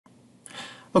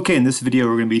Okay, in this video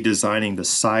we're going to be designing the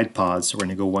Sidepod. So we're going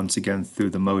to go once again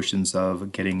through the motions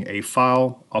of getting a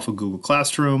file off of Google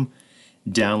Classroom,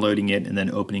 downloading it, and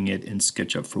then opening it in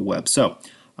SketchUp for Web. So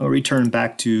I'll return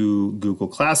back to Google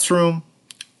Classroom.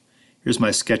 Here's my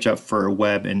SketchUp for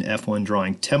Web and F1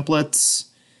 drawing templates.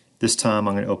 This time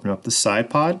I'm going to open up the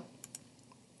Sidepod.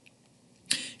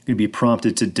 You're going to be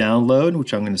prompted to download,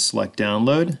 which I'm going to select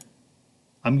download.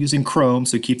 I'm using Chrome,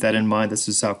 so keep that in mind. This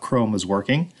is how Chrome is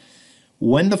working.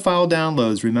 When the file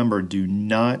downloads, remember, do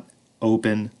not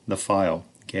open the file.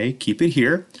 Okay, keep it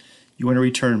here. You want to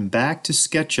return back to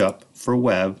SketchUp for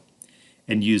Web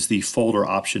and use the folder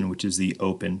option, which is the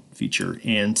open feature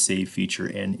and save feature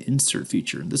and insert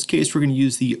feature. In this case, we're going to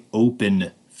use the open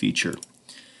feature.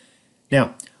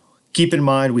 Now, keep in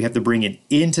mind we have to bring it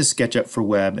into SketchUp for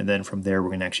Web, and then from there we're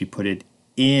going to actually put it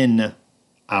in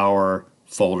our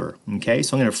folder. Okay,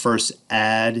 so I'm going to first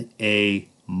add a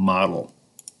model.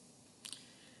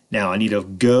 Now I need to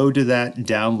go to that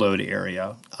download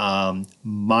area.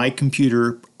 My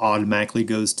computer automatically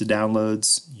goes to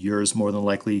downloads. Yours more than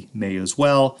likely may as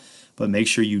well, but make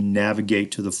sure you navigate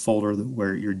to the folder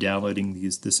where you're downloading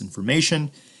this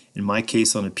information. In my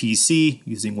case on a PC,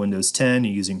 using Windows 10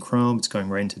 and using Chrome, it's going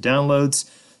right into downloads.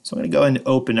 So I'm going to go ahead and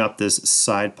open up this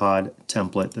Sidepod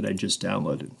template that I just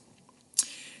downloaded.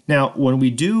 Now, when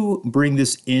we do bring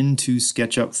this into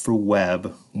SketchUp for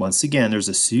Web, once again, there's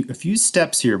a few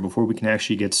steps here before we can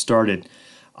actually get started.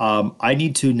 I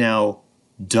need to now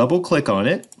double-click on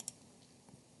it.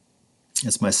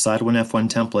 It's my Side 1 F1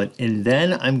 template, and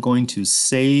then I'm going to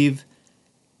save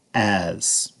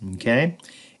as, okay?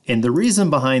 And the reason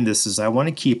behind this is I want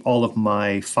to keep all of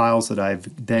my files that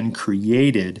I've then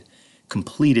completed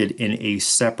in a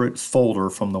separate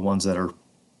folder from the ones that are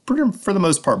for the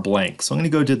most part blank. So I'm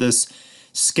going to go to this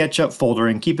SketchUp folder,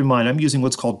 and keep in mind I'm using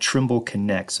what's called Trimble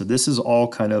Connect. So this is all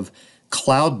kind of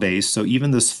cloud-based, so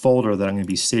even this folder that I'm going to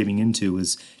be saving into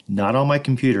is not on my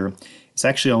computer. It's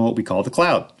actually on what we call the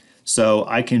cloud. So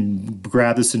I can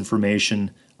grab this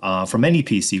information from any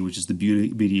PC, which is the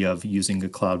beauty of using a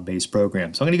cloud-based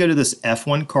program. So I'm going to go to this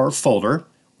F1 car folder.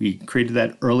 We created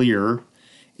that earlier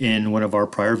in one of our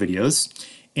prior videos.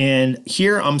 And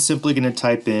here I'm simply going to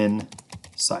type in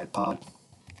Sidepod.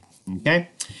 Okay,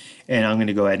 and I'm going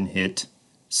to go ahead and hit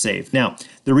save. Now,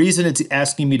 the reason it's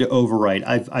asking me to overwrite,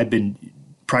 I've been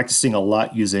practicing a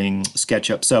lot using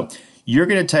SketchUp. So you're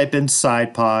going to type in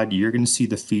Sidepod, you're going to see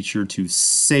the feature to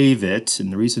save it,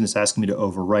 and the reason it's asking me to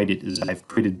overwrite it is I've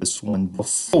created this one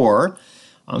before.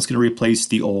 I'm just going to replace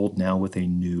the old now with a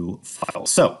new file.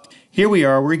 So here we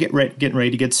are, we're getting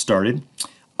ready to get started.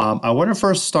 I want to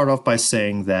first start off by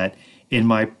saying that in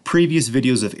my previous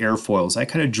videos of airfoils, I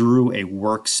kind of drew a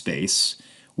workspace,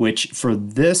 which for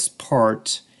this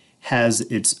part has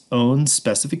its own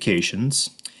specifications.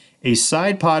 A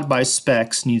Sidepod by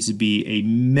specs needs to be a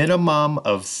minimum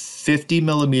of 50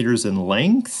 millimeters in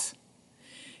length,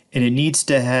 and it needs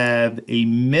to have a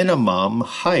minimum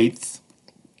height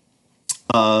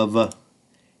of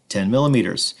 10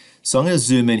 millimeters. So I'm going to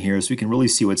zoom in here so we can really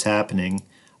see what's happening.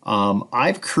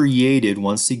 I've created,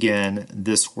 once again,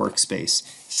 this workspace.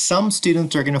 Some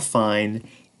students are going to find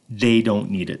they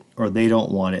don't need it or they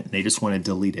don't want it and they just want to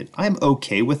delete it. I'm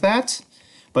okay with that,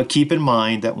 but keep in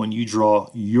mind that when you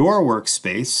draw your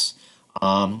workspace,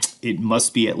 it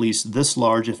must be at least this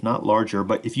large, if not larger.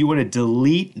 But if you want to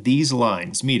delete these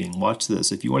lines, meaning, watch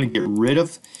this, if you want to get rid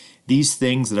of these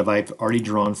things that I've already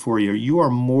drawn for you, you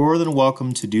are more than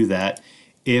welcome to do that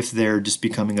if they're just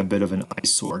becoming a bit of an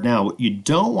eyesore. Now, what you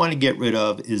don't want to get rid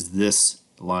of is this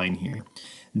line here.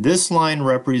 This line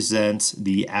represents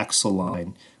the axle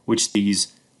line, which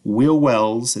these wheel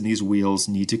wells and these wheels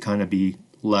need to kind of be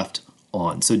left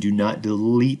on. So do not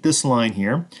delete this line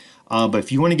here. But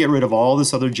if you want to get rid of all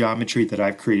this other geometry that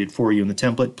I've created for you in the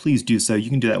template, please do so. You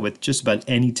can do that with just about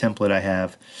any template I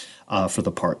have for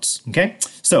the parts. Okay,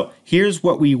 so here's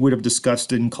what we would have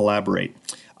discussed in Collaborate.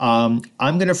 I'm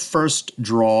going to first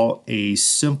draw a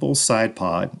simple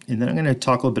Sidepod, and then I'm going to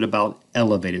talk a little bit about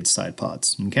elevated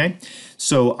Sidepods. Okay,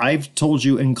 so I've told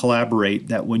you in Collaborate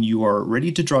that when you are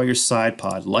ready to draw your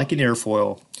Sidepod, like an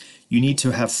airfoil, you need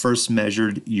to have first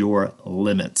measured your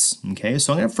limits. Okay,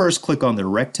 so I'm going to first click on the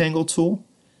rectangle tool,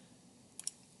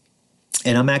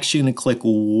 and I'm actually going to click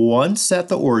once at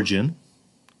the origin,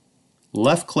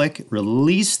 left click,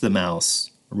 release the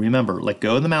mouse. Remember, let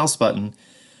go of the mouse button.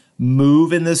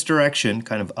 Move in this direction,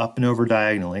 kind of up and over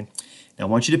diagonally. Now I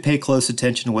want you to pay close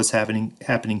attention to what's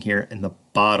happening here in the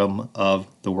bottom of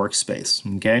the workspace,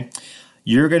 okay?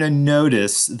 You're going to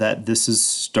notice that this is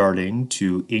starting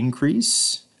to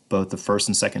increase both the first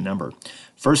and second number.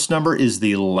 First number is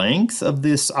the length of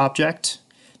this object.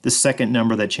 The second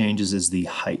number that changes is the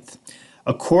height.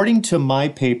 According to my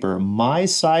paper, my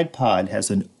side pod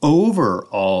has an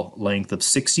overall length of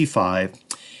 65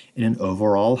 and an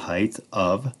overall height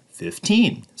of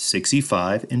 15,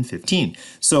 65 and 15.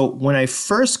 So when I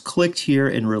first clicked here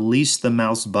and released the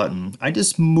mouse button, I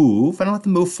just move, I don't have to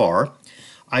move far.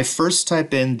 I first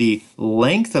type in the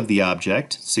length of the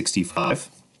object, 65,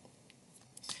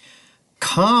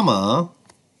 comma,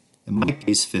 in my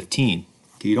case, 15.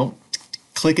 Okay, you don't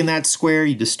click in that square,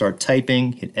 you just start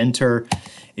typing, hit enter,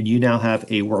 and you now have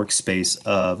a workspace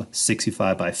of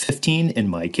 65 by 15. In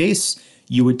my case,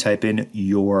 you would type in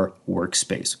your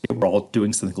workspace. Okay, we're all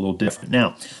doing something a little different.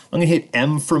 Now, I'm going to hit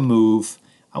M for move.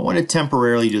 I want to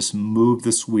temporarily just move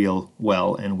this wheel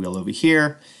and wheel over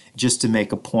here just to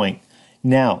make a point.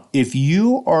 Now, if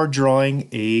you are drawing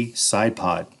a side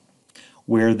pod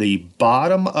where the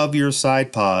bottom of your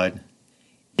side pod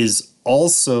is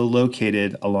also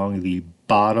located along the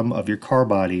bottom of your car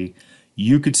body,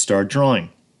 you could start drawing.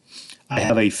 I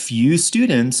have a few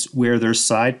students where their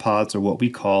side pods are what we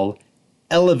call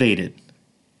elevated.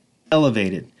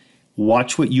 Elevated.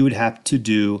 Watch what you would have to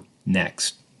do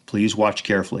next. Please watch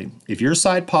carefully. If your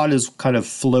side pod is kind of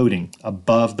floating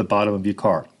above the bottom of your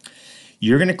car,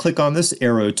 you're going to click on this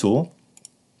arrow tool.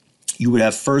 You would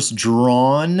have first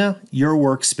drawn your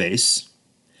workspace,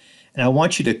 and I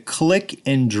want you to click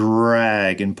and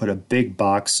drag and put a big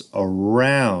box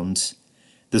around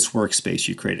this workspace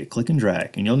you created. Click and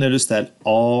drag, and you'll notice that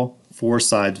all four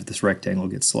sides of this rectangle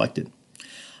get selected.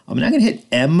 I'm now going to hit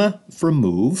M for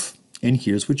move, and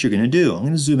here's what you're going to do. I'm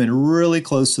going to zoom in really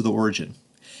close to the origin.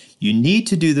 You need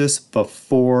to do this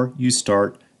before you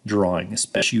start drawing,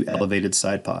 especially you elevated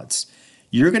side pods.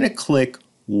 You're going to click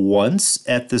once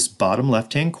at this bottom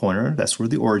left-hand corner. That's where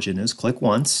the origin is. Click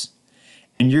once,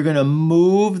 and you're going to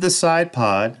move the side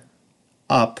pod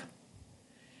up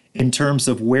in terms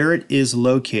of where it is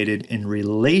located in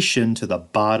relation to the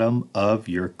bottom of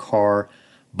your car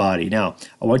body. Now,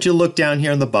 I want you to look down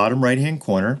here in the bottom right-hand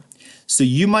corner. So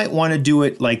you might want to do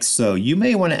it like so. You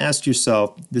may want to ask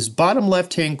yourself, this bottom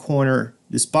left-hand corner,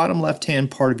 this bottom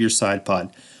left-hand part of your side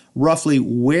pod, roughly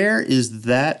where is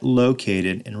that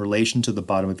located in relation to the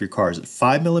bottom of your car? Is it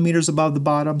 5 millimeters above the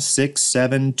bottom, 6,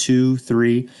 7, 2,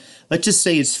 3? Let's just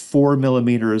say it's 4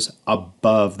 millimeters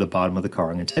above the bottom of the car.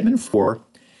 I'm going to type in 4.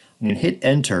 I'm going to hit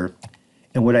enter.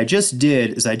 And what I just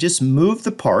did is I just moved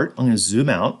the part. I'm going to zoom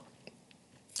out.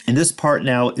 And this part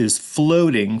now is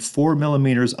floating 4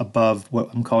 millimeters above what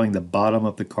I'm calling the bottom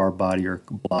of the car body or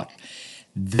block.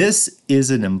 This is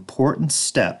an important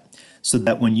step so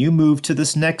that when you move to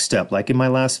this next step, like in my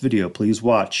last video, please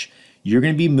watch, you're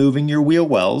going to be moving your wheel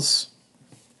wells.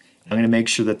 I'm going to make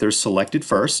sure that they're selected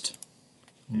first.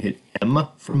 Hit M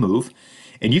for move.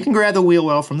 And you can grab the wheel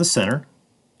well from the center.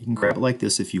 You can grab it like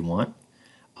this if you want.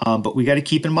 But we got to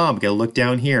keep in mind, we got to look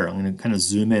down here. I'm going to kind of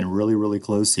zoom in really, really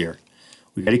close here.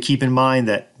 We got to keep in mind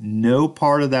that no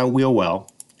part of that wheel well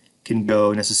can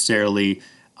go necessarily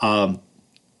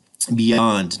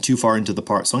beyond too far into the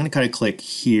part. So I'm going to kind of click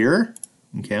here.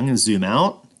 Okay, I'm going to zoom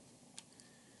out.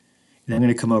 And I'm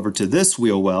going to come over to this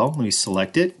wheel well. Let me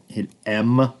select it. Hit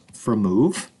M for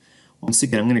move. Once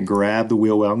again, I'm going to grab the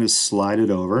wheel well. I'm going to slide it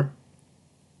over.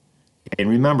 And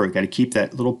remember, got to keep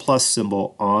that little plus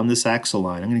symbol on this axle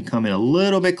line. I'm going to come in a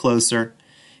little bit closer.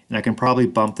 And I can probably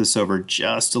bump this over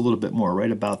just a little bit more, right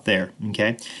about there,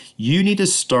 okay? You need to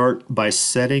start by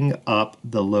setting up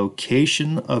the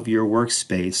location of your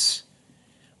workspace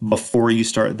before you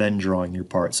start then drawing your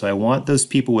part. So I want those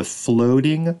people with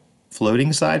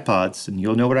floating side pods, and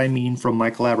you'll know what I mean from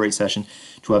my Collaborate session,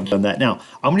 to have done that. Now,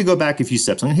 I'm gonna go back a few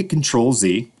steps. I'm gonna hit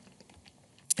Control-Z,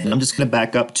 and I'm just gonna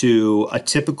back up to a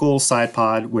typical side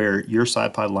pod where your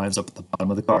side pod lines up at the bottom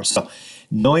of the car. So,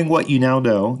 knowing what you now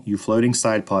know, you floating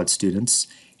side pod students,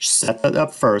 set that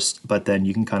up first, but then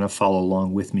you can kind of follow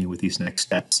along with me with these next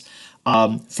steps.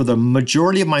 For the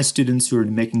majority of my students who are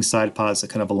making side pods that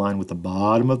kind of align with the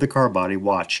bottom of the car body,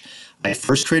 watch. I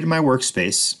first created my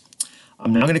workspace.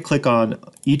 I'm now going to click on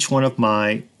each one of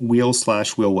my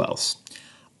wheel/wheel wells.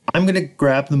 I'm going to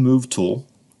grab the move tool,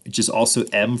 which is also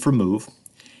M for move.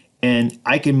 And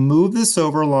I can move this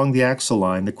over along the axle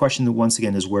line. The question once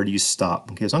again is, where do you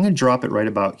stop? Okay, so I'm going to drop it right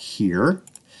about here.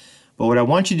 But what I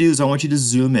want you to do is I want you to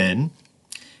zoom in,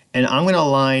 and I'm going to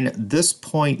align this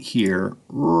point here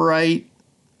right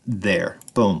there.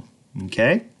 Boom.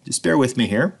 Okay, just bear with me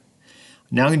here.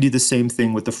 Now I'm going to do the same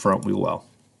thing with the front wheel well.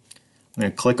 I'm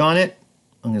going to click on it.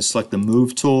 I'm going to select the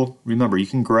move tool. Remember, you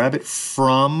can grab it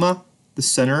from the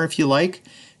center if you like.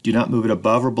 Do not move it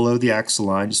above or below the axle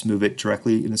line. Just move it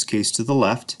directly, in this case, to the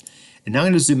left. And now I'm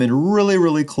going to zoom in really,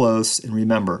 really close. And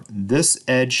remember, this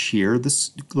edge here,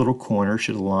 this little corner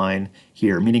should align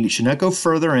here, meaning it should not go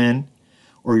further in,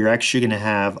 or you're actually going to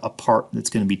have a part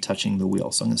that's going to be touching the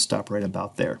wheel. So I'm going to stop right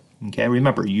about there. Okay,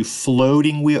 remember, you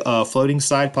floating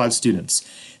Sidepod students,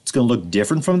 it's going to look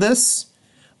different from this,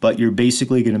 but you're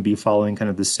basically going to be following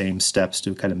kind of the same steps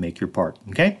to kind of make your part.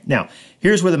 Okay, now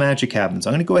here's where the magic happens.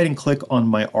 I'm going to go ahead and click on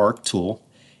my arc tool,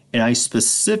 and I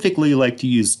specifically like to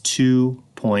use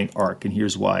 2-point arc, and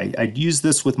here's why. I used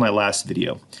this with my last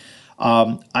video.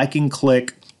 I can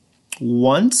click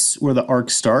once where the arc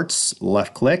starts,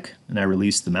 left click, and I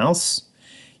release the mouse.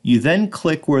 You then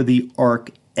click where the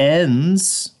arc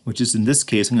ends, which is in this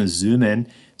case, I'm going to zoom in.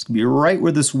 It's going to be right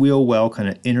where this wheel well kind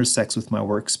of intersects with my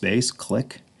workspace.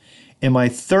 Click. And my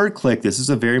third click, this is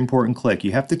a very important click.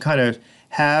 You have to kind of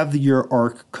have your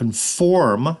arc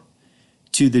conform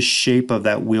to the shape of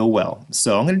that wheel well.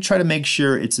 So I'm going to try to make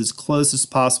sure it's as close as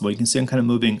possible. You can see I'm kind of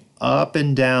moving up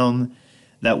and down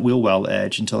that wheel well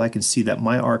edge until I can see that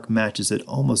my arc matches it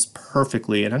almost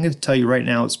perfectly. And I'm going to tell you right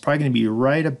now, it's probably going to be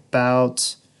right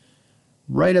about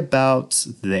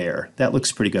there. That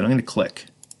looks pretty good. I'm going to click.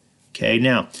 Okay,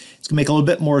 now it's going to make a little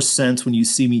bit more sense when you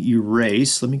see me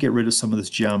erase. Let me get rid of some of this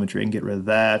geometry and get rid of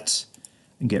that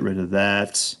and get rid of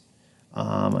that.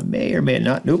 I may or may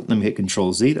not. Nope, let me hit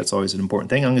Control Z. That's always an important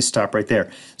thing. I'm going to stop right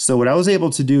there. So what I was able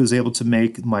to do is able to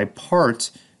make my part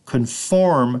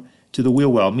conform to the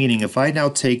wheel well, meaning if I now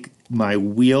take my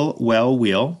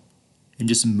wheel and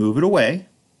just move it away,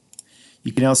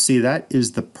 you can now see that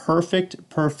is the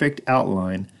perfect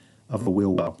outline of a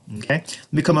wheel well. Okay,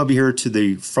 let me come over here to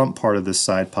the front part of this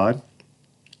side pod.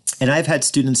 And I've had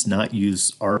students not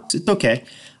use arcs. It's okay.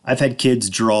 I've had kids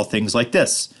draw things like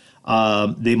this.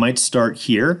 They might start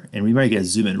here, and remember, you got to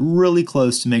zoom in really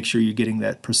close to make sure you're getting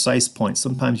that precise point.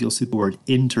 Sometimes you'll see the word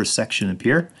intersection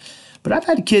appear. But I've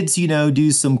had kids, you know, do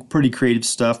some pretty creative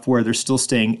stuff where they're still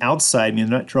staying outside. I mean,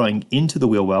 they're not drawing into the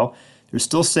wheel well. They're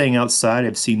still staying outside.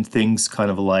 I've seen things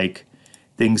kind of like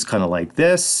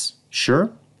this.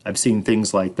 Sure. I've seen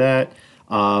things like that.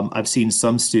 I've seen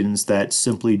some students that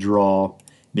simply draw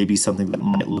maybe something that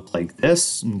might look like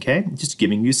this. Okay, just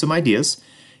giving you some ideas.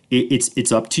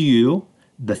 It's up to you.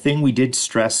 The thing we did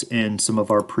stress in some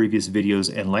of our previous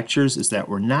videos and lectures is that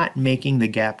we're not making the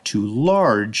gap too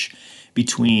large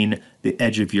between the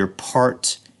edge of your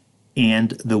part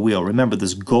and the wheel. Remember,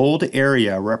 this gold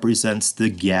area represents the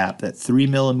gap, that 3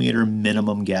 millimeter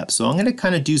minimum gap. So I'm going to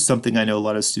kind of do something I know a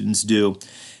lot of students do.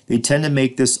 They tend to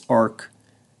make this arc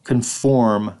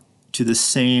conform to the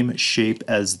same shape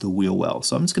as the wheel well.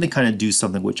 So I'm just going to kind of do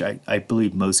something which I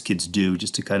believe most kids do,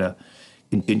 just to kind of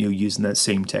continue using that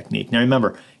same technique. Now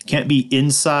remember, it can't be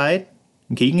inside.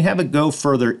 Okay, you can have it go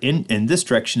further in this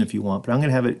direction if you want, but I'm going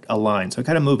to have it align. So I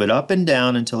kind of move it up and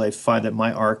down until I find that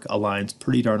my arc aligns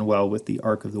pretty darn well with the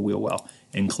arc of the wheel well,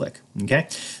 and click. Okay,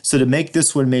 so to make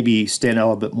this one maybe stand out a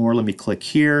little bit more, let me click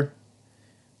here.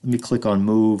 Let me click on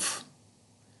move.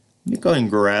 Let me go ahead and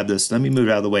grab this. Let me move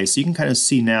it out of the way so you can kind of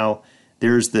see now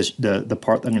there's the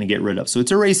part that I'm going to get rid of. So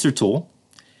it's eraser tool.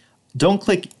 Don't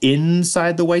click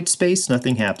inside the white space.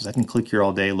 Nothing happens. I can click here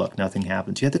all day. Look, nothing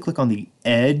happens. You have to click on the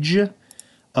edge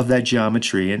of that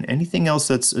geometry, and anything else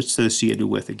that's associated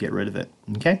with it, get rid of it.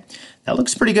 Okay, that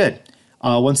looks pretty good.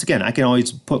 Once again, I can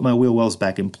always put my wheel wells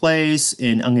back in place,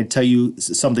 and I'm going to tell you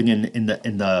something in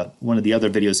the one of the other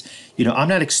videos. You know, I'm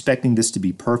not expecting this to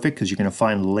be perfect, because you're going to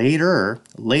find later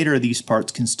these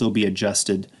parts can still be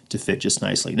adjusted to fit just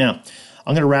nicely. Now,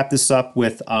 I'm going to wrap this up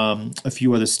with a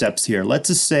few other steps here. Let's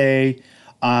just say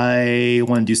I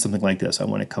want to do something like this. I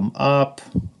want to come up.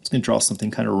 I'm just going to draw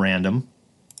something kind of random.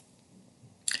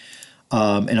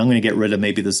 And I'm going to get rid of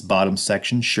maybe this bottom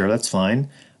section. Sure, that's fine.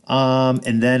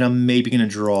 And then I'm maybe going to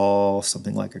draw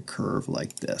something like a curve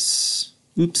like this.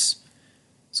 Oops.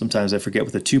 Sometimes I forget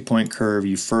with a 2-point curve,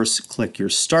 you first click your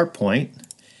start point,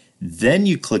 then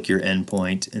you click your end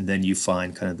point, and then you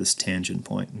find kind of this tangent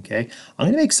point. Okay, I'm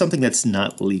going to make something that's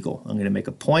not legal. I'm going to make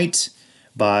a point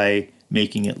by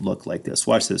making it look like this.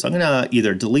 Watch this. I'm going to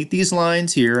either delete these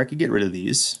lines here. I could get rid of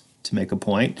these to make a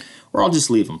point, or I'll just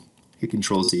leave them. Hit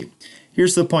Control Z.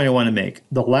 Here's the point I want to make.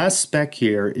 The last spec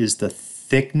here is the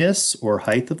thickness or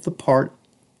height of the part,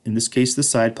 in this case the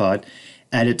side pod,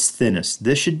 at its thinnest.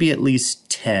 This should be at least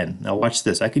 10. Now watch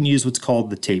this. I can use what's called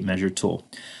the tape measure tool.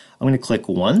 I'm going to click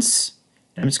once,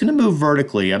 and I'm just going to move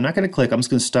vertically. I'm not going to click. I'm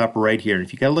just going to stop right here. And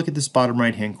if you got to look at this bottom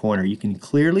right hand corner, you can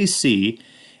clearly see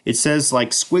it says like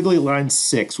squiggly line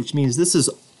 6, which means this is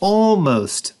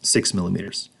almost 6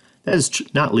 millimeters. That is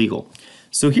not legal.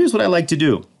 So here's what I like to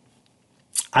do.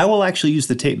 I will actually use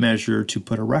the tape measure to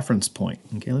put a reference point.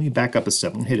 Okay, let me back up a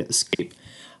step and hit escape.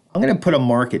 I'm going to put a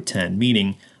mark at 10,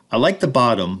 meaning I like the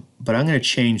bottom, but I'm going to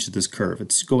change this curve.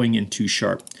 It's going in too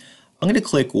sharp. I'm going to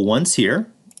click once here.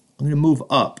 I'm going to move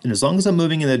up, and as long as I'm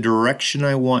moving in the direction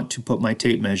I want to put my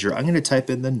tape measure, I'm going to type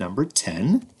in the number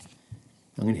 10.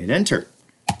 I'm going to hit enter.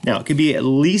 Now, it could be at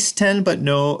least 10, but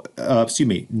no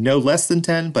less than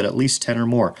 10, but at least 10 or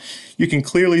more. You can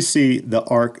clearly see the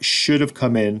arc should have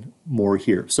come in more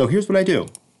here. So here's what I do.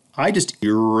 I just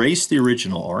erase the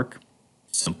original arc,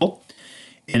 simple,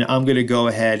 and I'm going to go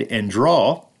ahead and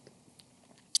draw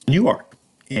a new arc.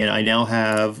 And I now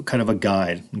have kind of a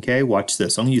guide, okay? Watch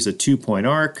this. I'm going to use a 2-point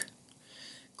arc.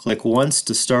 Click once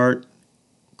to start,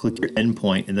 click your end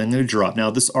point, and then I'm going to drop. Now,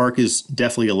 this arc is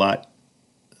definitely a lot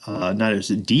not as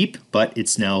deep, but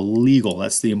it's now legal.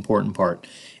 That's the important part.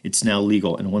 It's now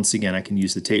legal. And once again, I can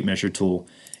use the tape measure tool.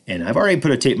 And I've already put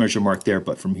a tape measure mark there,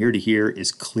 but from here to here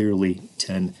is clearly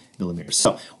 10 millimeters.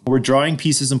 So when we're drawing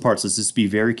pieces and parts, let's just be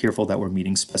very careful that we're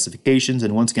meeting specifications.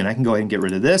 And once again, I can go ahead and get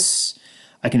rid of this.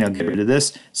 I can now get rid of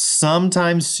this.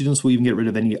 Sometimes students will even get rid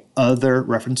of any other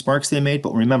reference marks they made,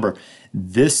 but remember,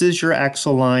 this is your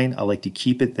axle line. I like to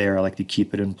keep it there. I like to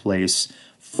keep it in place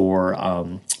for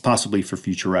possibly for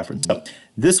future reference. So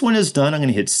this one is done. I'm going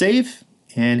to hit save,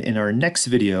 and in our next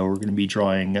video, we're going to be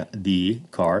drawing the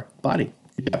car body.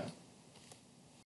 Good job.